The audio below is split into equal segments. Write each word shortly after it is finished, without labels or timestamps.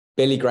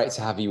Billy, great to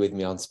have you with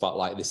me on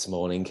Spotlight this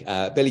morning.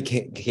 Billy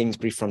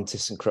Kingsbury from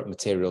ThyssenKrupp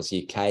Materials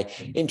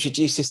UK.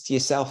 Introduce us to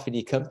yourself and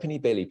your company,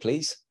 Billy,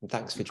 please. And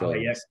thanks for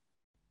joining us.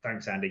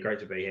 Thanks, Andy. Great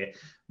to be here.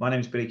 My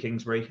name is Billy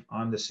Kingsbury.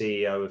 I'm the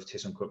CEO of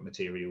ThyssenKrupp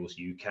Materials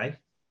UK.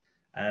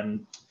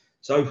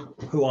 So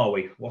who are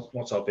we?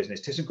 What's our business?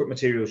 ThyssenKrupp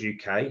Materials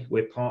UK.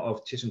 We're part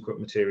of ThyssenKrupp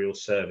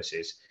Materials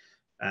Services,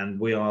 and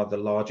we are the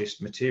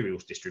largest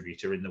materials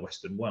distributor in the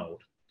Western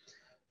world.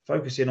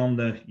 Focusing on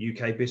the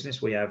UK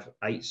business, we have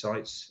 8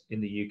 sites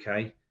in the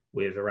UK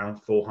with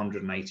around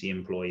 480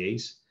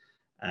 employees.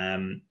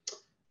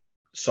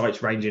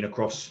 Sites ranging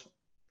across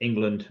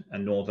England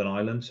and Northern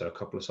Ireland, so a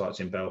couple of sites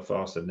in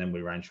Belfast, and then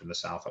we range from the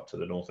south up to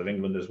the north of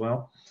England as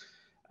well.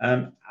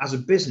 As a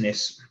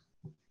business,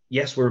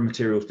 yes, we're a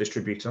materials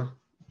distributor,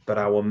 but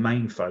our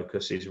main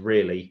focus is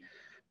really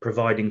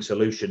providing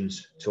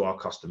solutions to our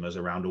customers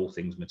around all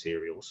things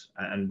materials.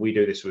 And we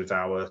do this with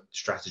our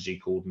strategy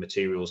called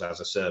Materials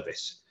as a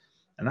Service.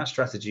 And that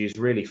strategy is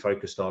really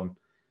focused on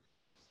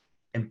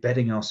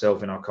embedding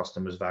ourselves in our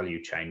customers'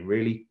 value chain,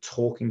 really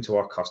talking to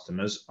our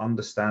customers,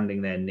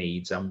 understanding their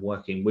needs and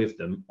working with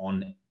them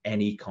on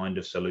any kind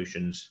of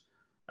solutions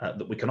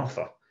that we can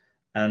offer.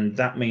 And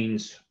that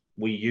means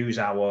we use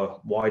our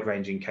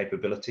wide-ranging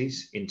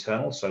capabilities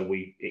internal. So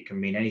it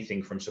can mean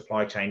anything from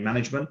supply chain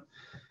management.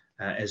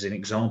 As an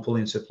example,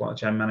 in supply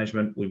chain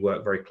management, we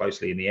work very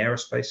closely in the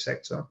aerospace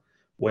sector,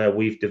 where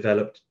we've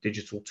developed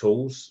digital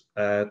tools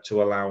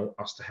to allow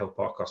us to help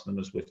our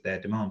customers with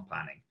their demand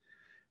planning.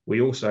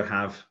 We also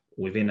have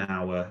within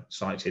our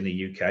sites in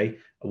the UK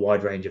a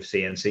wide range of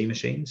CNC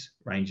machines,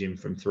 ranging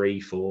from 3,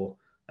 4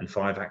 and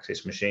 5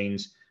 axis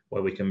machines,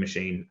 where we can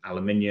machine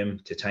aluminium,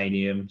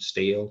 titanium,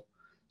 steel.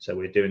 So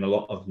we're doing a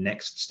lot of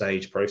next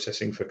stage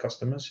processing for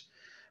customers.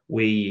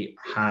 We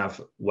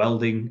have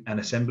welding and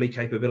assembly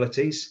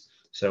capabilities.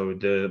 So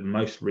the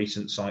most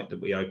recent site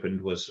that we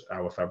opened was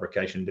our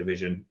fabrication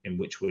division, in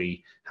which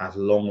we have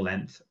long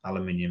length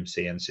aluminium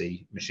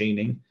CNC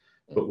machining,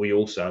 but we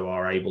also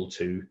are able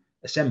to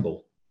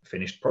assemble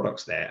finished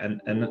products there.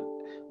 And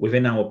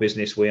within our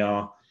business,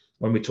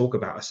 when we talk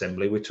about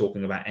assembly, we're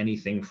talking about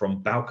anything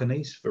from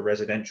balconies for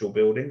residential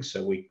buildings.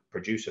 So we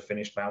produce a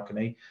finished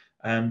balcony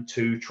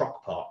to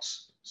truck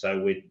parts. So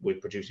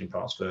we're producing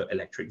parts for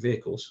electric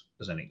vehicles,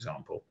 as an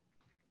example.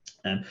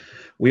 And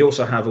we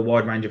also have a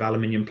wide range of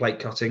aluminium plate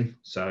cutting.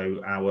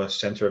 So our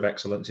Centre of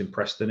Excellence in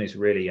Preston is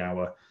really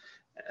our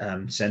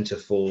centre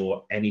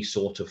for any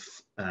sort of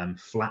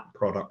flat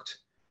product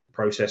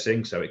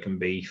processing. So it can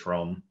be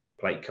from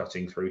plate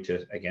cutting through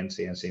to, again,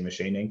 CNC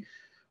machining.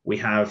 We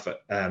have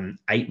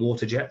 8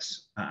 water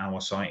jets at our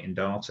site in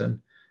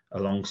Darton,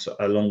 along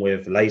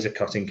with laser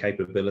cutting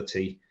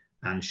capability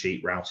and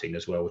sheet routing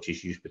as well, which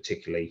is used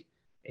particularly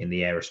in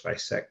the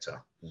aerospace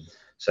sector.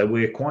 So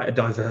we're quite a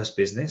diverse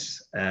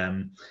business.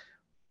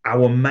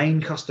 Our main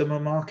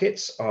customer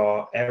markets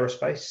are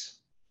aerospace,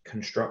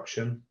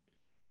 construction.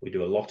 We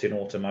do a lot in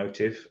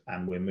automotive,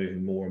 and we're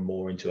moving more and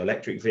more into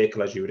electric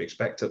vehicle, as you would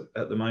expect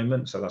at the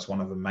moment. So that's one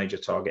of the major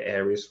target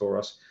areas for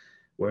us.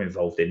 We're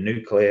involved in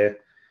nuclear,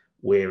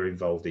 we're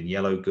involved in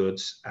yellow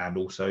goods, and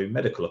also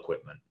medical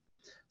equipment.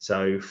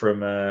 So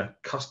from a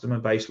customer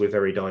base, we're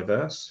very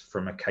diverse.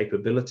 From a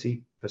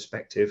capability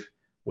perspective,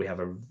 we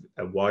have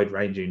a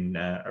wide-ranging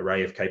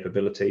array of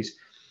capabilities.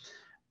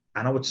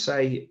 And I would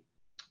say,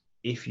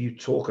 if you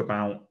talk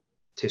about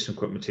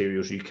ThyssenKrupp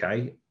Materials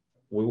UK,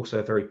 we're also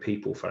a very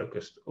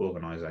people-focused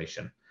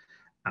organisation.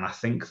 And I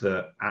think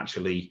that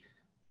actually,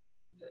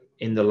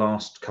 in the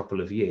last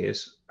couple of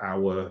years,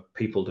 our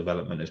people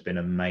development has been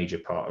a major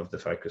part of the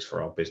focus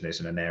for our business,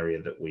 and an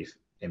area that we've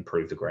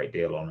improved a great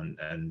deal on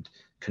and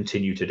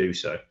continue to do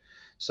so.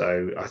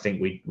 So I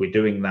think we're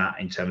doing that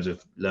in terms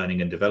of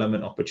learning and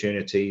development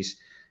opportunities.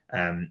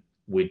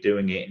 We're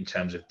doing it in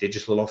terms of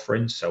digital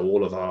offerings. So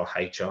all of our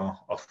HR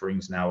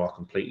offerings now are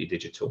completely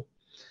digital.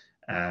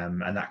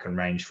 And that can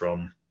range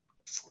from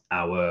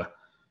our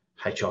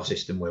HR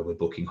system, where we're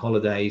booking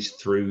holidays,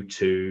 through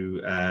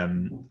to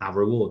our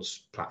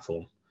rewards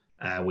platform.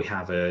 We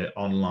have an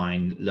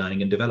online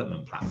learning and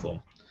development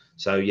platform.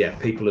 So yeah,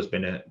 people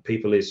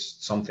is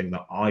something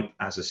that I,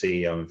 as a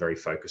CEO, am very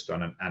focused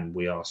on, and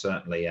we are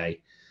certainly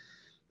a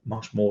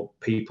much more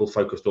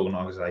people-focused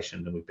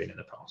organisation than we've been in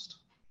the past.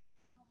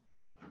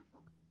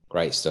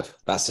 Great stuff.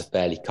 That's a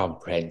fairly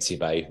comprehensive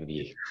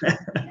overview.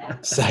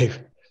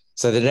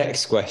 So the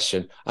next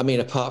question, I mean,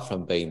 apart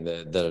from being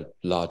the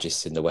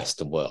largest in the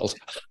Western world,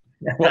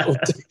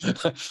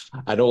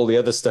 and all the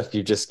other stuff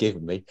you've just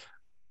given me,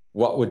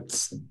 what would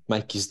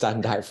make you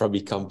stand out from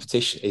your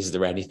competition? Is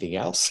there anything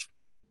else?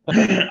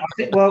 I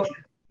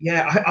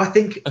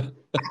think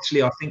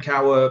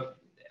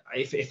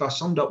if I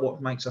summed up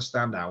what makes us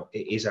stand out,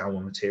 it is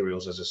our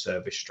materials as a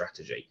service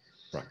strategy.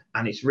 Right.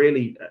 And it's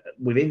really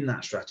within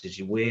that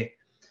strategy, we're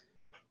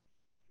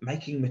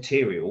making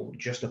material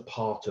just a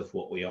part of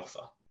what we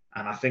offer.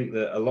 And I think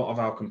that a lot of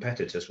our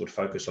competitors would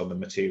focus on the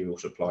material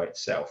supply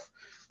itself,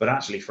 but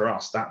actually for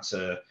us, that's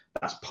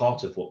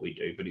part of what we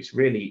do. But it's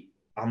really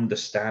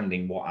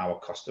understanding what our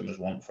customers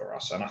want for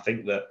us. And I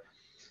think that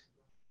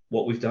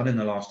what we've done in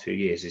the last 2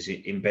 years is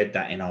embed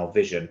that in our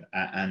vision.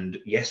 And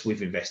yes,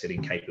 we've invested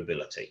in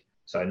capability.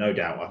 So no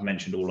doubt, I've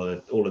mentioned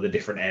all of the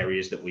different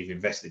areas that we've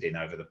invested in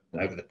over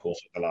the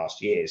course of the last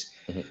years.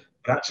 Mm-hmm.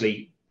 But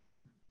actually,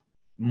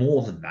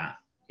 more than that,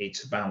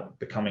 it's about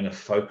becoming a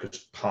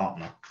focused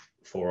partner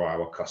for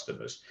our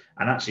customers.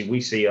 And actually,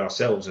 we see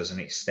ourselves as an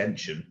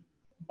extension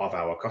of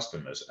our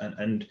customers.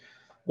 And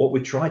what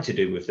we try to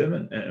do with them,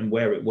 and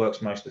where it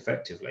works most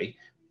effectively,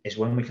 is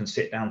when we can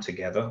sit down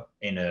together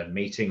in a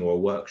meeting or a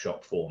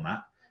workshop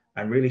format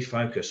and really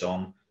focus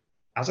on,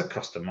 as a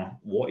customer,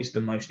 what is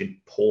the most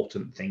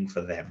important thing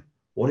for them?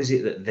 What is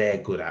it that they're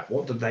good at?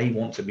 What do they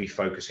want to be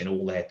focusing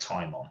all their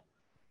time on?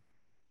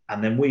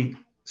 And then we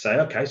say,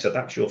 okay, so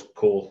that's your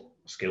core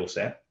skill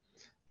set.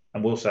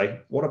 And we'll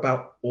say, what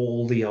about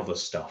all the other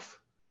stuff?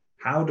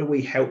 How do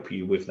we help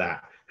you with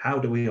that? How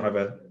do we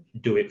either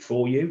do it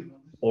for you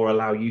or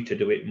allow you to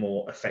do it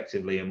more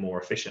effectively and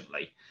more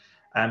efficiently?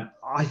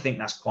 I think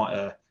that's quite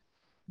a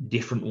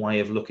different way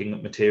of looking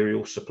at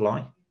material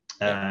supply.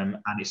 And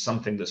it's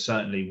something that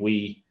certainly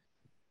we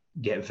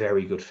get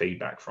very good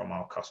feedback from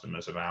our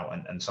customers about,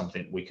 and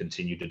something we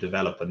continue to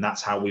develop. And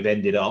that's how we've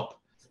ended up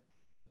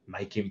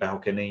making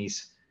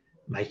balconies,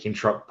 making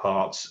truck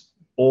parts,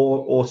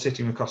 or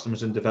sitting with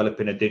customers and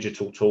developing a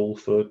digital tool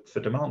for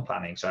demand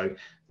planning. So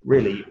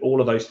really, all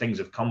of those things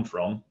have come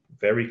from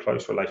very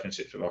close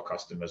relationships with our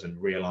customers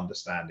and real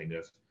understanding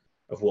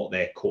of what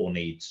their core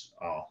needs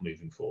are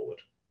moving forward.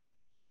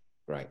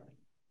 Right.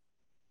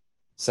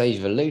 So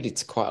you've alluded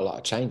to quite a lot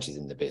of changes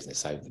in the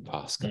business over the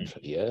past couple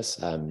of years.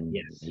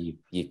 Yes.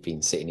 You've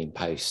been sitting in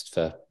post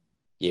for a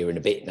year and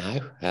a bit now,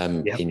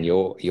 Yep. in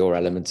your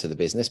element of the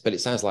business, but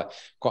it sounds like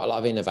quite a lot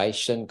of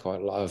innovation,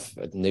 quite a lot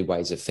of new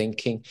ways of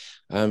thinking.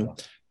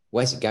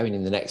 Where's it going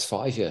in the next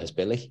 5 years,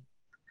 Billy?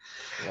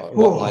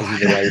 What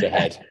lies in the road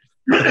ahead?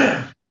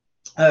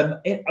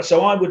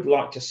 So I would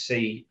like to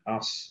see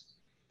us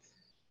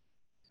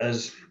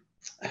as,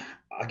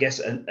 I guess,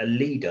 a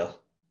leader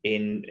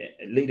and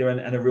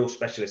a real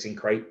specialist in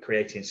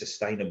creating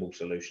sustainable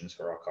solutions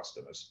for our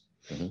customers.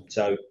 Mm-hmm.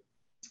 So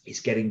it's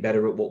getting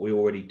better at what we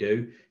already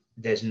do.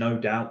 There's no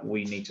doubt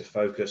we need to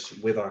focus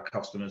with our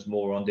customers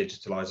more on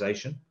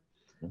digitalization.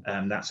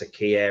 That's a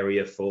key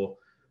area for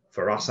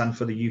us and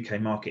for the UK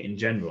market in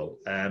general.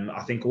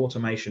 I think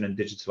automation and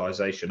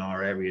digitalization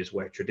are areas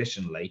where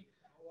traditionally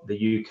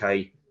the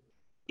UK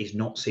is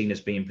not seen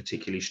as being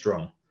particularly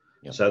strong.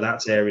 Yep. So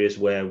that's areas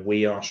where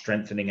we are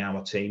strengthening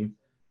our team,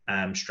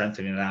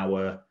 strengthening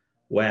our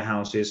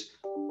warehouses.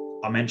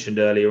 I mentioned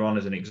earlier on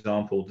as an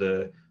example,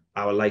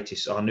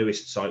 our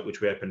newest site, which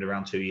we opened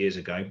around 2 years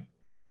ago.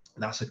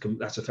 That's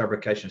a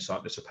fabrication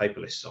site. That's a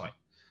paperless site.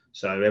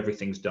 So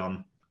everything's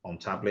done on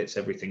tablets.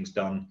 Everything's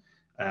done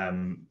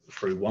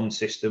through one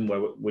system,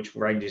 which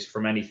ranges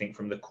from anything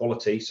from the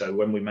quality. So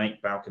when we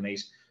make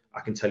balconies, I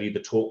can tell you the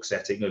torque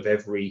setting of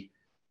every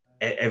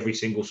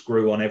single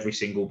screw on every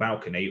single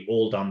balcony,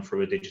 all done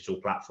through a digital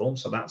platform.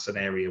 So that's an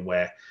area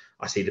where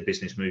I see the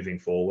business moving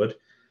forward.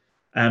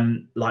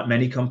 Like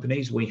many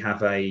companies, we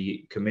have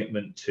a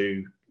commitment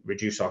to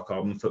reduce our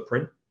carbon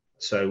footprint.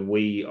 So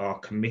we are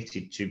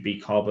committed to be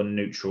carbon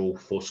neutral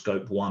for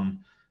scope 1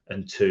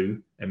 and 2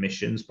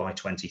 emissions by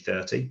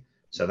 2030.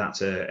 So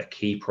that's a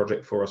key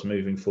project for us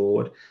moving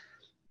forward.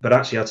 But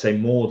actually, I'd say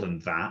more than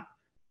that,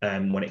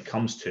 when it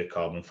comes to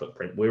carbon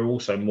footprint, we're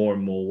also more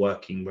and more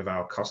working with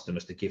our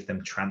customers to give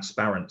them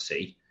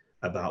transparency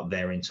about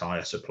their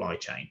entire supply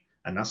chain.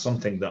 And that's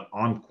something that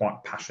I'm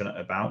quite passionate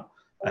about.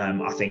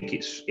 I think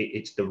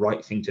it's the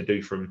right thing to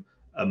do from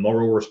a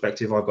moral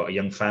perspective. I've got a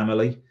young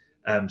family,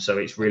 so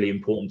it's really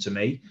important to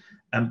me.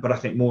 But I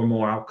think more and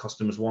more our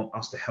customers want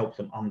us to help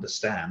them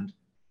understand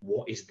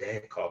what is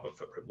their carbon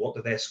footprint, what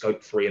do their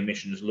scope 3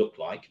 emissions look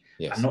like,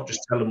 Yes. and not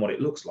just tell them what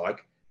it looks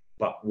like,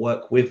 but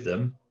work with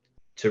them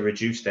to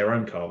reduce their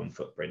own carbon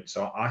footprint.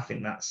 So I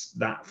think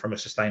that from a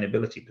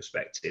sustainability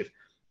perspective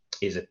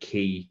is a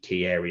key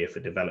area for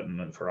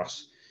development for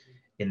us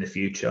in the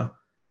future.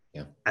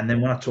 Yeah. And then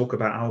when I talk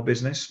about our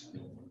business,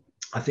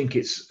 I think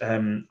it's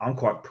I'm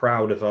quite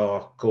proud of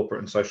our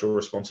corporate and social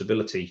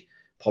responsibility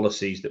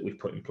policies that we've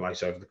put in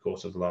place over the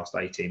course of the last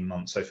 18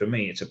 months. So for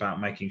me, it's about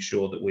making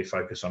sure that we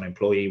focus on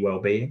employee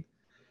well-being,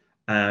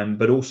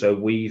 but also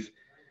we've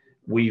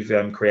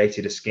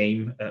created a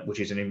scheme which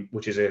is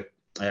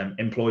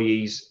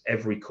employees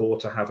every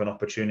quarter have an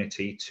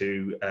opportunity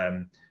to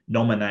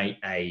nominate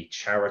a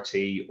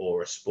charity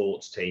or a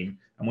sports team,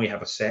 and we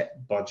have a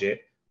set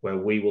budget where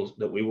we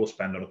will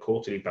spend on a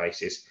quarterly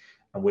basis.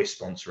 And we're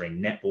sponsoring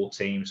netball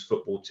teams,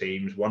 football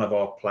teams. One of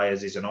our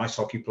players is an ice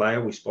hockey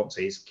player. We sponsor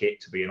his kit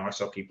to be an ice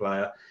hockey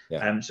player.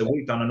 Yeah. So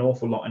we've done an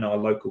awful lot in our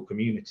local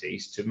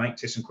communities to make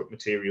ThyssenKrupp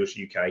Materials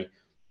UK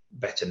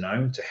better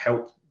known, to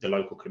help the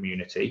local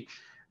community.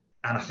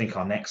 And I think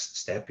our next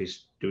step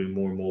is doing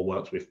more and more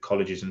work with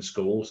colleges and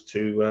schools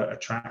to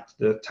attract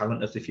the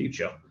talent of the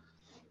future.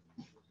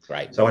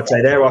 Right. So I'd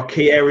say there are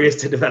key areas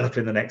to develop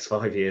in the next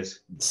 5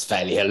 years. It's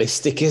fairly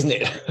holistic, isn't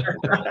it?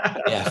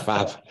 Yeah,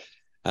 fab.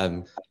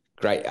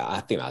 Great. I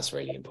think that's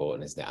really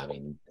important, isn't it? I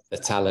mean, the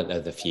talent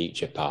of the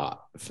future part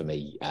for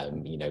me,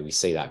 you know, we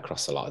see that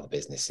across a lot of the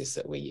businesses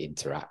that we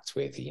interact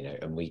with, you know,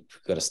 and we've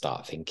got to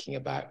start thinking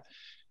about,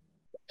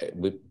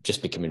 we're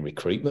just becoming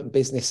recruitment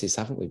businesses,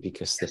 haven't we?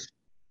 Because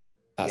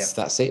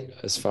that's it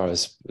as far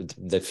as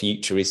the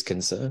future is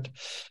concerned.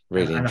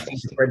 Really and I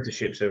think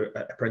interesting.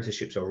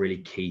 apprenticeships are really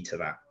key to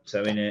that.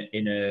 So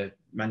in a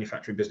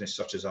manufacturing business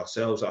such as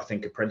ourselves, I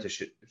think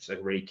apprenticeships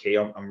are really key.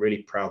 I'm really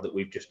proud that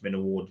we've just been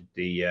awarded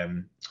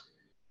the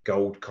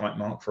gold kite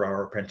mark for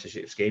our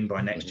apprenticeship scheme by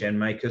Next Gen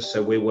Makers.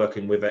 So we're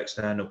working with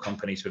external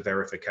companies for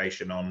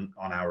verification on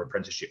our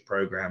apprenticeship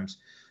programs,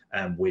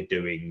 and we're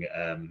doing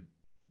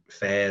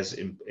fairs,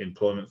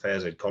 employment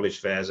fairs and college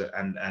fairs,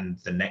 and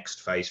the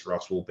next phase for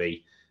us will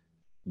be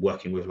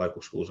working with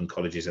local schools and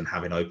colleges and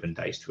having open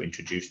days to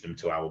introduce them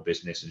to our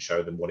business and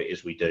show them what it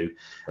is we do.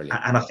 Brilliant.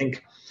 And I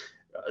think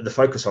the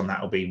focus on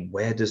that will be,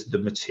 where does the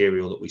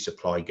material that we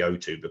supply go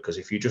to? Because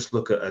if you just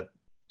look at a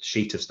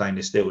sheet of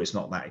stainless steel, it's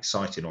not that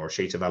exciting, or a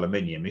sheet of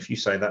aluminium. If you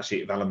say that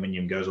sheet of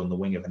aluminium goes on the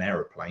wing of an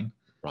aeroplane,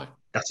 right,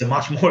 that's a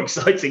much more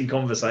exciting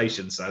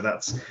conversation. So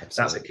that's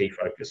a key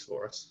focus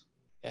for us.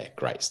 Yeah,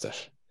 great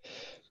stuff.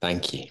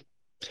 Thank you.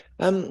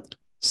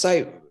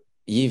 So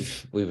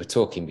we were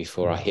talking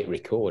before I hit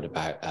record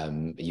about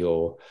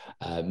your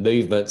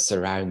movements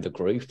around the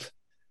group.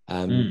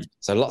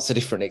 So lots of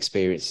different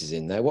experiences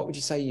in there. What would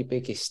you say your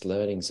biggest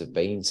learnings have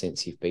been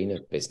since you've been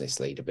a business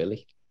leader,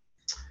 Billy?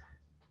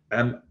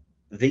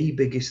 The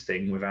biggest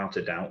thing, without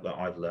a doubt, that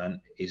I've learned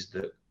is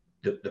that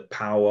the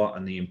power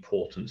and the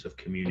importance of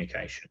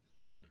communication.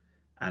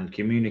 And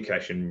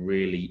communication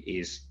really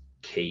is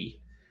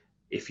key.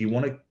 If you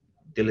want to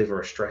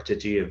deliver a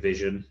strategy, a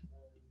vision,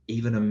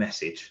 even a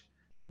message,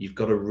 you've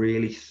got to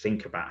really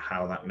think about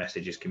how that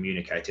message is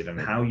communicated and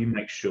how you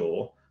make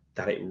sure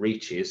that it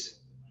reaches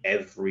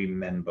every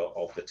member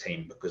of the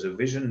team. Because a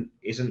vision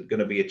isn't going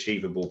to be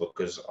achievable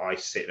because I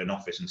sit in an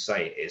office and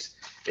say it is.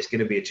 It's going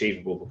to be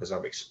achievable because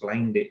I've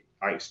explained it.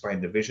 I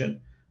explained the vision,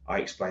 I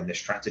explained the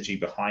strategy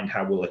behind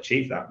how we'll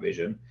achieve that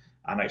vision,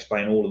 and I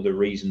explain all of the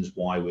reasons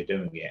why we're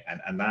doing it.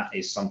 And that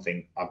is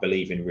something I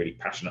believe in really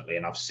passionately,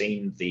 and I've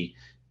seen the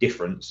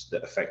difference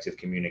that effective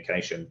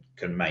communication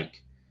can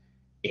make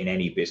in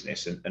any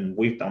business. And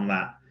we've done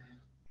that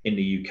in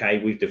the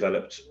UK. We've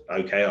developed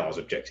OKRs,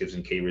 objectives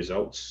and key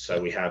results.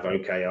 So we have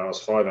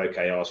OKRs, 5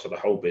 OKRs for the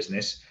whole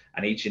business,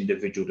 and each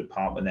individual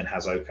department then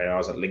has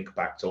OKRs that link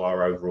back to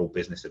our overall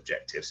business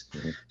objectives.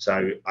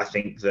 So I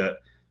think that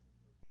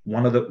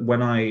when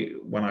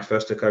I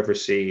first took over as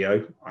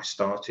CEO, I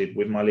started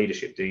with my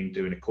leadership team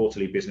doing a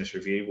quarterly business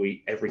review.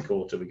 Every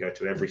quarter we go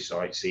to every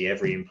site, see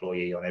every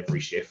employee on every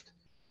shift,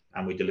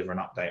 and we deliver an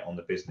update on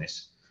the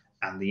business.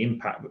 And the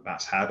impact that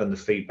that's had and the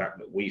feedback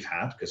that we've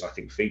had, because I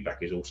think feedback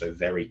is also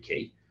very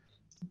key,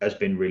 has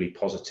been really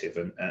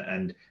positive.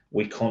 And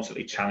we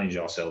constantly challenge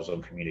ourselves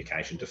on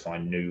communication to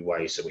find new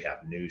ways. So we have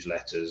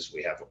newsletters,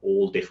 we have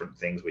all different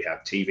things. We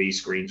have TV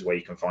screens where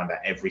you can find out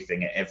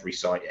everything at every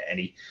site at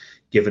any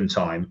given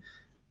time.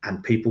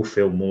 And people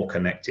feel more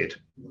connected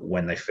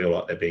when they feel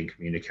like they're being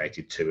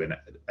communicated to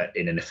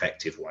in an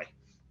effective way.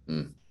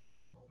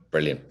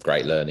 Brilliant.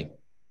 Great learning.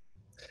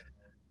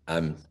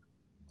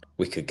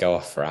 We could go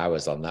off for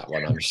hours on that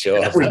one, I'm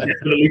sure. We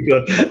definitely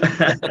could.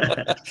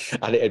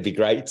 And it'd be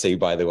great too,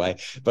 by the way.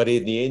 But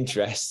in the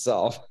interests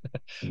of,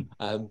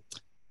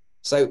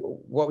 so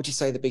what would you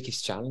say the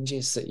biggest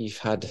challenges that you've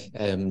had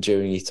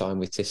during your time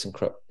with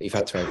ThyssenKrupp you've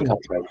had to overcome?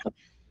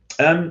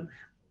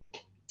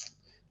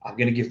 I'm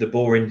going to give the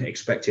boring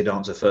expected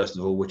answer first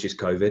of all, which is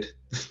COVID.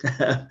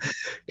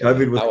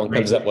 COVID was that one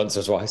comes up once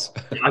or twice.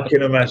 I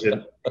can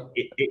imagine.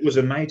 It was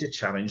a major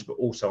challenge, but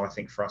also I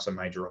think for us a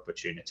major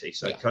opportunity.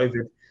 So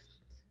COVID,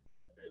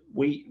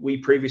 we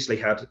previously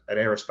had an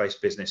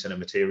aerospace business and a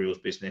materials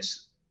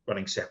business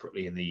running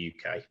separately in the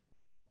UK.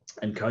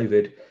 And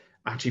COVID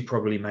actually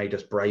probably made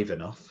us brave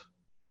enough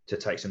to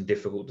take some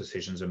difficult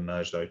decisions and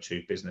merge those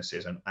two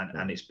businesses.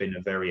 And it's been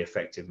a very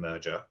effective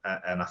merger.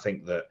 And I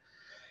think that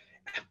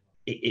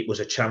it was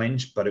a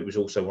challenge, but it was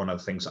also one of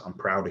the things that I'm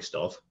proudest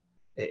of.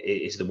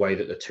 It is the way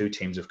that the two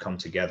teams have come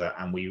together.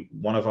 And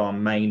one of our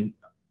main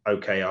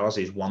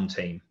OKRs is one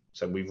team.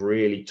 So we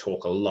really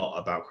talk a lot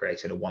about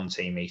creating a one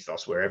team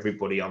ethos where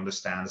everybody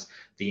understands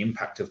the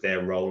impact of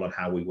their role and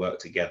how we work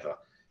together.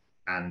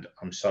 And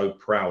I'm so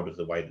proud of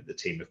the way that the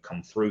team have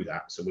come through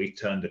that. So we've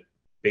turned a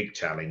big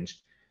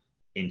challenge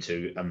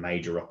into a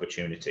major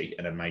opportunity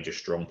and a major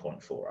strong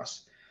point for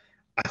us.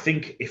 I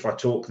think if I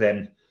talk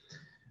then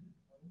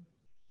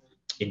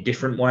in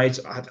different ways,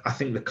 I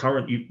think the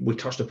current, we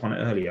touched upon it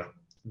earlier,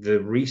 the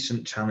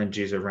recent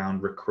challenges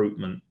around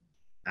recruitment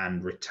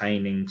and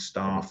retaining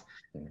staff,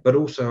 but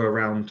also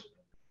around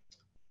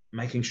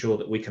making sure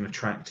that we can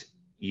attract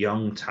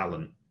young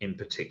talent in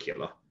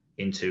particular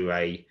into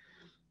an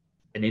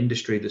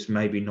industry that's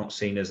maybe not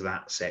seen as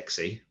that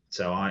sexy.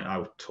 So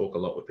I talk a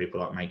lot with people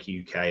like Make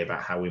UK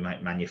about how we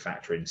make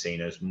manufacturing seen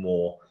as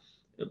more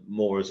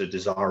as a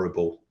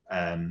desirable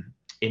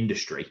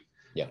industry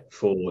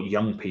for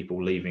young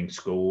people leaving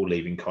school,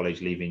 leaving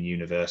college, leaving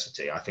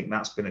university. I think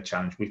that's been a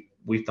challenge.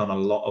 We've done a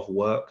lot of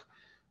work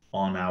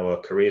on our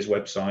careers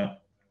website,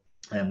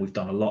 and we've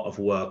done a lot of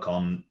work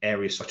on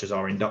areas such as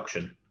our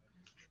induction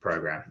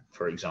program,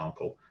 for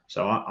example.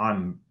 So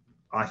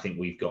I think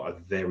we've got a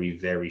very,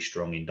 very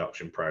strong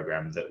induction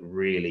program that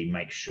really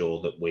makes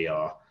sure that we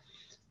are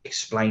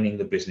explaining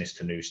the business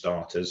to new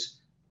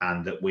starters,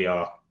 and that we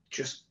are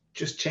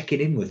just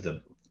checking in with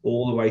them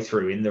all the way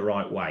through in the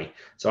right way.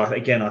 So I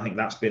think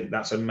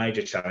that's a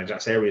major challenge.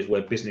 That's areas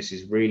where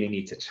businesses really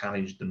need to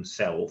challenge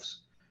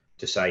themselves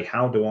to say,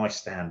 how do I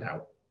stand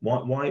out?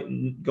 Why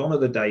gone are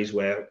the days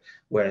where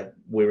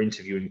we're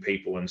interviewing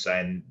people and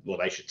saying, well,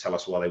 they should tell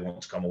us why they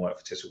want to come and work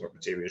for Thistlework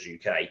Materials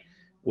UK.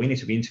 We need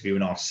to be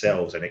interviewing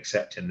ourselves and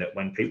accepting that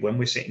when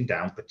we're sitting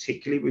down,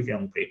 particularly with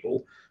young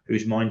people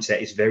whose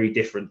mindset is very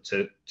different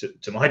to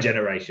my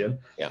generation.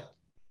 Yeah.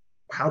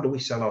 How do we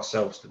sell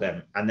ourselves to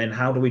them? And then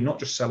how do we not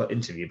just sell at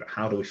interview, but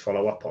how do we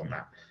follow up on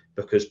that?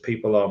 Because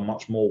people are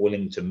much more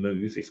willing to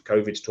move. If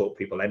COVID's taught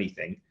people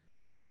anything,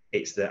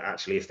 it's that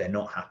actually if they're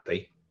not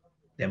happy,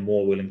 they're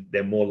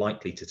more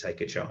likely to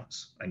take a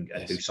chance and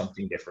do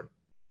something different.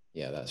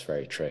 Yeah, that's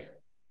very true.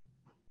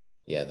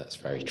 Yeah, that's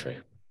very true.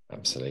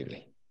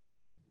 Absolutely.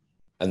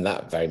 And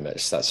that very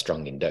much, that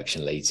strong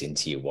induction leads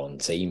into your one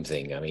team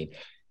thing. I mean,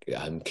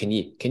 can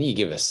you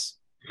give us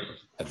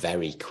a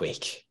very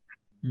quick,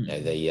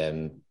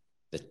 the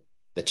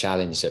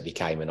challenge that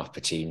became an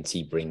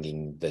opportunity,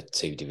 bringing the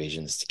two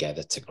divisions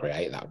together to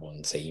create that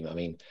one team? I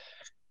mean,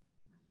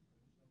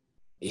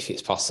 if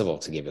it's possible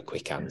to give a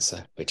quick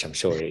answer, which I'm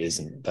sure it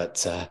isn't,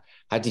 but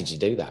how did you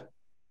do that?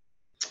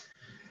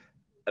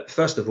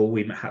 First of all,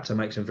 we had to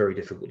make some very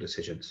difficult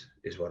decisions,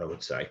 is what I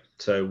would say.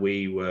 So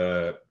we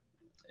were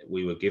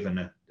given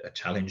a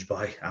challenge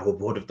by our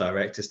board of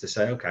directors to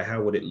say, okay,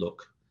 how would it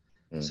look?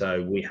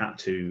 So we had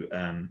to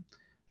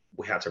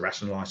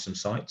rationalize some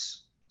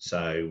sites.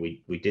 So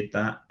we did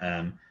that.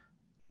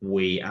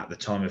 We, at the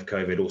time of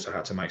COVID, also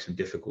had to make some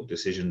difficult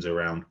decisions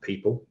around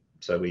people.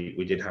 So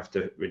we did have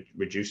to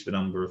reduce the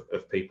number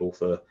of people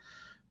for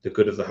the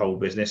good of the whole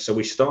business. So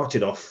we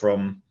started off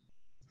from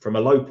a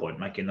low point,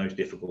 making those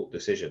difficult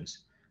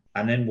decisions.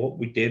 And then what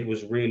we did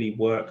was really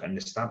work and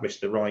establish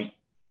the right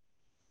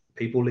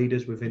people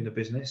leaders within the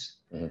business,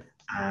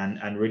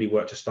 and really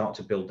work to start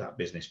to build that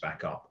business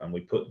back up. And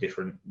we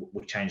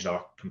changed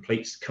our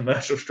complete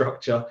commercial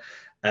structure.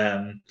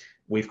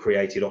 We've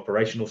created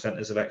operational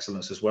centers of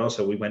excellence as well.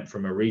 So we went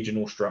from a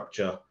regional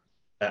structure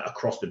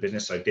across the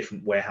business, so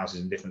different warehouses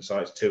and different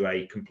sites, to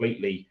a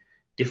completely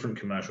different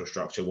commercial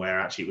structure where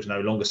actually it was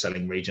no longer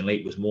selling regionally,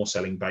 it was more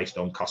selling based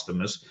on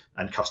customers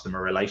and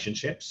customer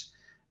relationships.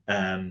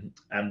 And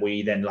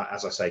we then, like,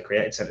 as I say,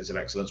 created centers of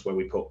excellence where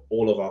we put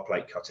all of our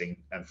plate cutting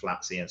and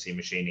flat CNC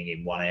machining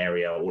in one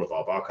area, all of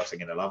our bar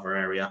cutting in another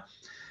area.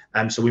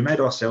 So we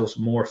made ourselves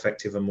more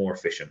effective and more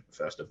efficient,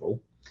 first of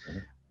all.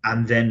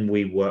 And then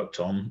we worked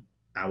on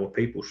our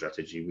people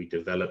strategy. We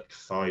developed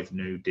 5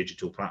 new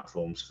digital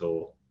platforms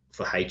for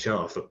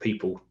HR, for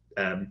people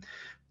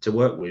to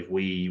work with.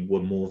 We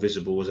were more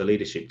visible as a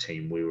leadership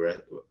team. We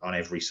were on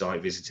every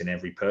site, visiting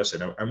every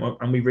person,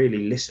 and we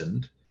really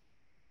listened.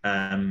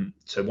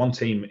 So one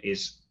team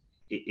is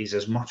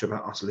as much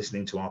about us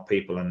listening to our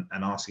people and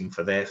asking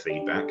for their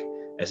feedback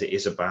as it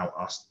is about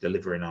us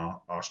delivering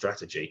our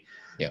strategy.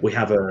 We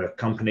have a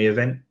company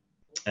event.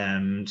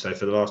 So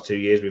for the last 2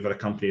 years, we've had a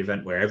company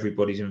event where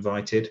everybody's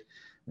invited.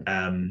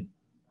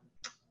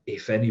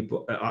 If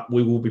anybody,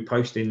 we will be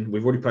posting,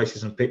 we've already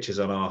posted some pictures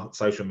on our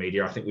social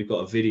media. I think we've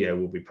got a video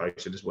will be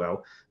posted as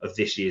well of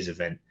this year's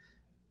event.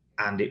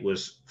 And it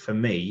was, for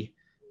me,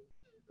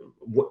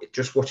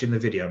 just watching the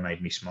video made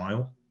me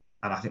smile.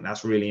 And I think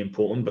that's really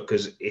important,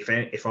 because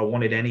if I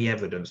wanted any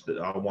evidence that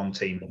our one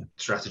team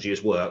strategy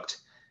has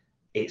worked,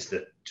 it's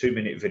the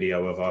 2-minute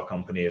video of our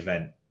company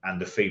event and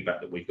the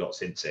feedback that we've got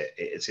since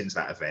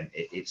that event.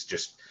 It's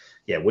just,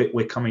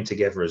 we're coming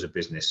together as a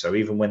business. So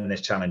even when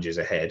there's challenges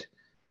ahead,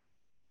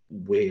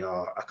 we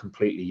are a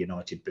completely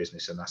united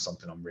business, and that's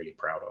something I'm really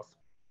proud of.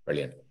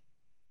 Brilliant.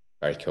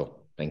 Very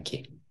cool. Thank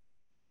you.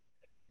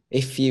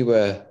 If you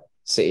were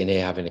sitting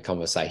here having a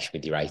conversation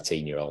with your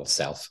 18-year-old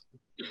self,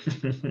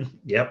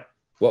 yep,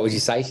 what would you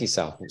say to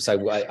yourself? So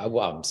what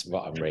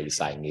I'm really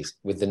saying is,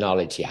 with the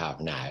knowledge you have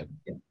now,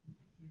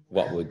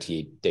 what would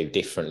you do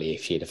differently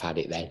if you'd have had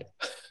it then?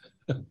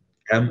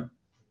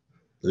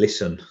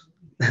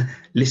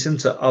 Listen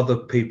to other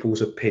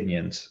people's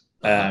opinions,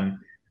 and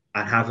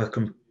have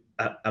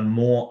a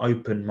more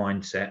open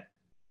mindset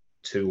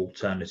to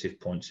alternative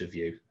points of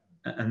view.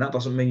 And that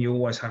doesn't mean you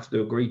always have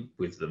to agree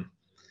with them,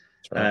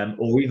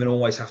 or even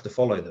always have to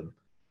follow them.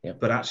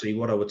 But actually,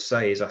 what I would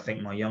say is, I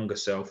think my younger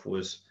self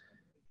was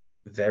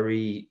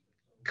very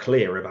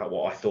clear about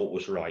what I thought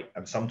was right,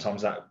 and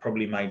sometimes that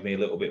probably made me a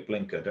little bit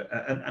blinkered.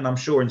 And I'm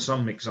sure in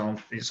some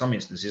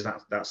instances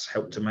that's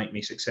helped to make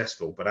me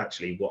successful. But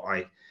actually, what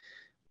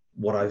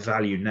I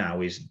value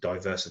now is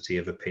diversity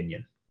of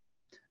opinion,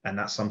 and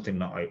that's something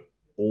that I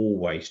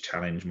always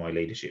challenge my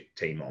leadership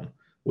team on.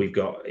 We've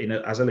got,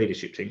 as a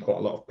leadership team, quite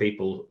a lot of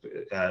people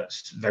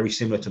very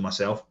similar to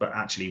myself, but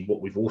actually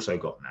what we've also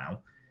got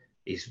now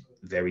is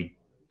very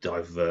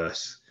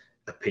diverse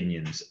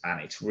opinions,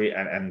 and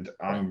and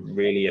I'm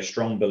really a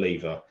strong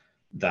believer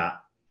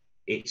that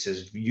it's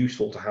as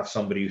useful to have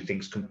somebody who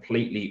thinks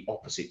completely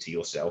opposite to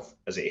yourself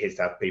as it is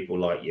to have people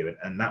like you.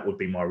 And that would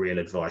be my real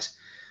advice.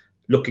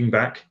 Looking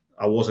back,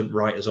 I wasn't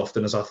right as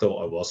often as I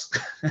thought I was.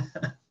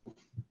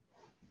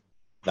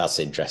 That's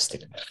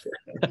interesting.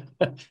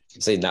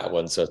 Seen that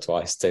once or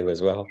twice too,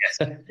 as well.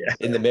 Yes, yeah.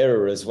 In the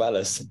mirror as well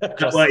as.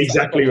 Well,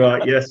 exactly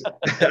right. Yes.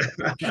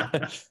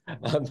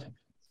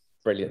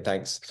 Brilliant.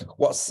 Thanks.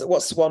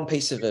 What's one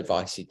piece of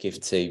advice you'd give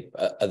to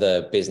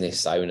other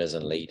business owners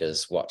and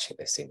leaders watching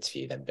this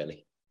interview, then,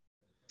 Billy?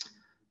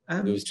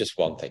 It was just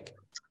one thing.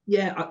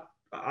 Yeah,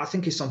 I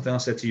think it's something I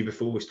said to you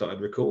before we started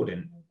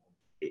recording.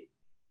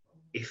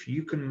 If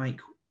you can make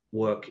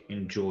work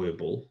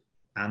enjoyable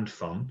and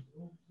fun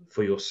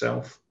for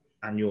yourself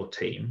and your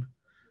team,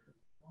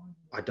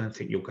 I don't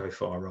think you'll go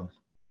far wrong.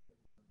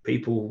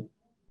 People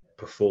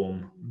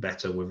perform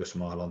better with a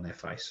smile on their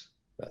face.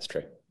 That's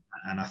true.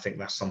 And I think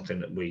that's something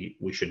that we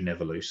should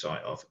never lose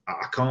sight of.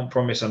 I can't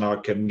promise, and I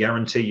can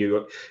guarantee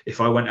you,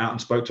 if I went out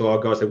and spoke to our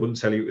guys, they wouldn't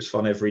tell you it was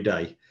fun every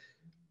day.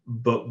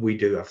 But we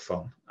do have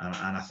fun.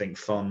 And I think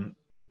fun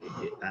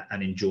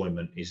and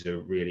enjoyment is a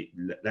really,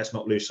 let's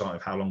not lose sight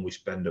of how long we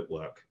spend at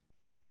work.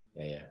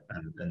 Yeah.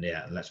 And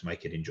yeah, let's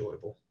make it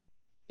enjoyable.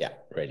 Yeah,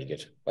 really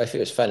good. Well, if it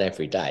was fun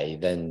every day,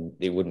 then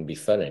it wouldn't be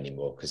fun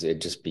anymore because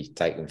it'd just be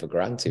taken for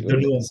granted.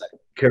 So,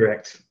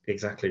 correct.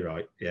 Exactly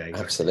right. Yeah,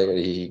 exactly. Absolutely.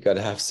 Right. You've got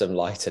to have some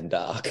light and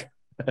dark.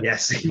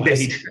 Yes,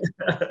 indeed.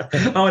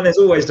 Oh, and there's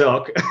always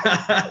dark.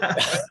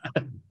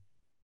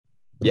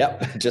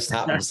 Yep, it just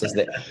happens, doesn't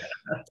it?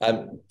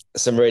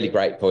 Some really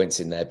great points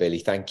in there, Billy.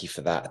 Thank you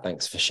for that.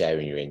 Thanks for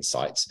sharing your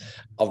insights.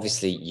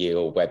 Obviously,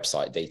 your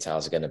website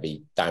details are going to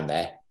be down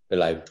there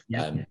below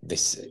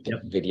this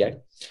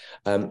video.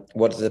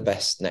 What are the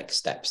best next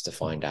steps to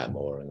find out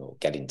more or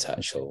get in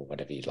touch or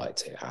whatever you'd like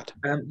to add?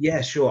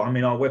 Yeah, sure. I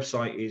mean, our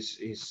website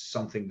is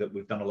something that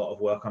we've done a lot of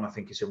work on. I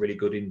think it's a really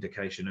good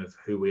indication of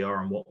who we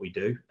are and what we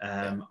do.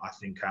 I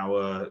think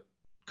our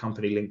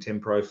company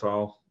LinkedIn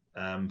profile,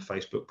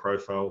 Facebook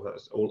profile,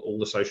 that's all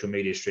the social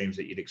media streams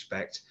that you'd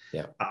expect.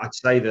 Yeah, I'd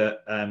say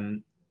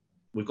that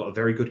we've got a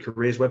very good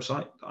careers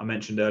website that I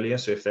mentioned earlier.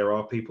 So if there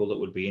are people that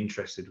would be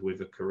interested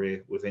with a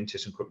career within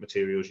ThyssenKrupp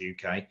Materials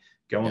UK,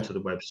 go onto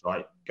the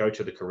website, go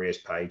to the careers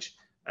page.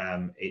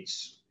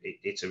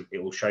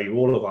 It will show you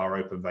all of our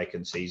open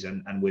vacancies,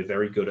 and we're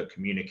very good at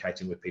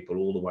communicating with people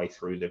all the way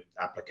through the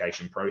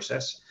application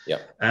process. Yeah,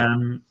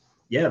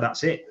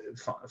 that's it.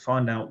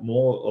 Find out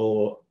more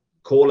or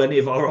call any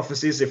of our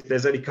offices if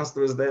there's any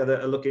customers there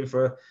that are looking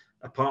for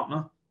a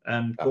partner.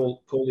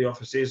 Call the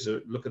offices,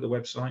 look at the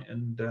website,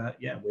 and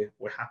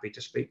we're happy to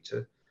speak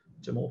to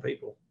more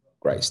people.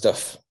 Great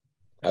stuff.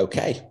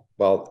 Okay,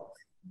 well,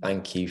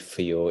 thank you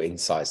for your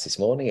insights this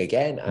morning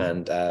again,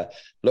 and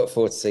look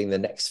forward to seeing the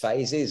next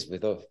phases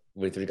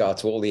with regard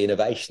to all the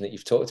innovation that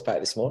you've talked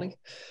about this morning.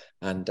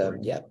 And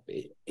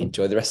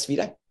enjoy the rest of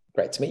your day.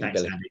 Great to meet you,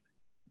 Billy. Andy.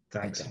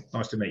 Thanks.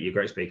 Nice to meet you.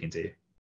 Great speaking to you.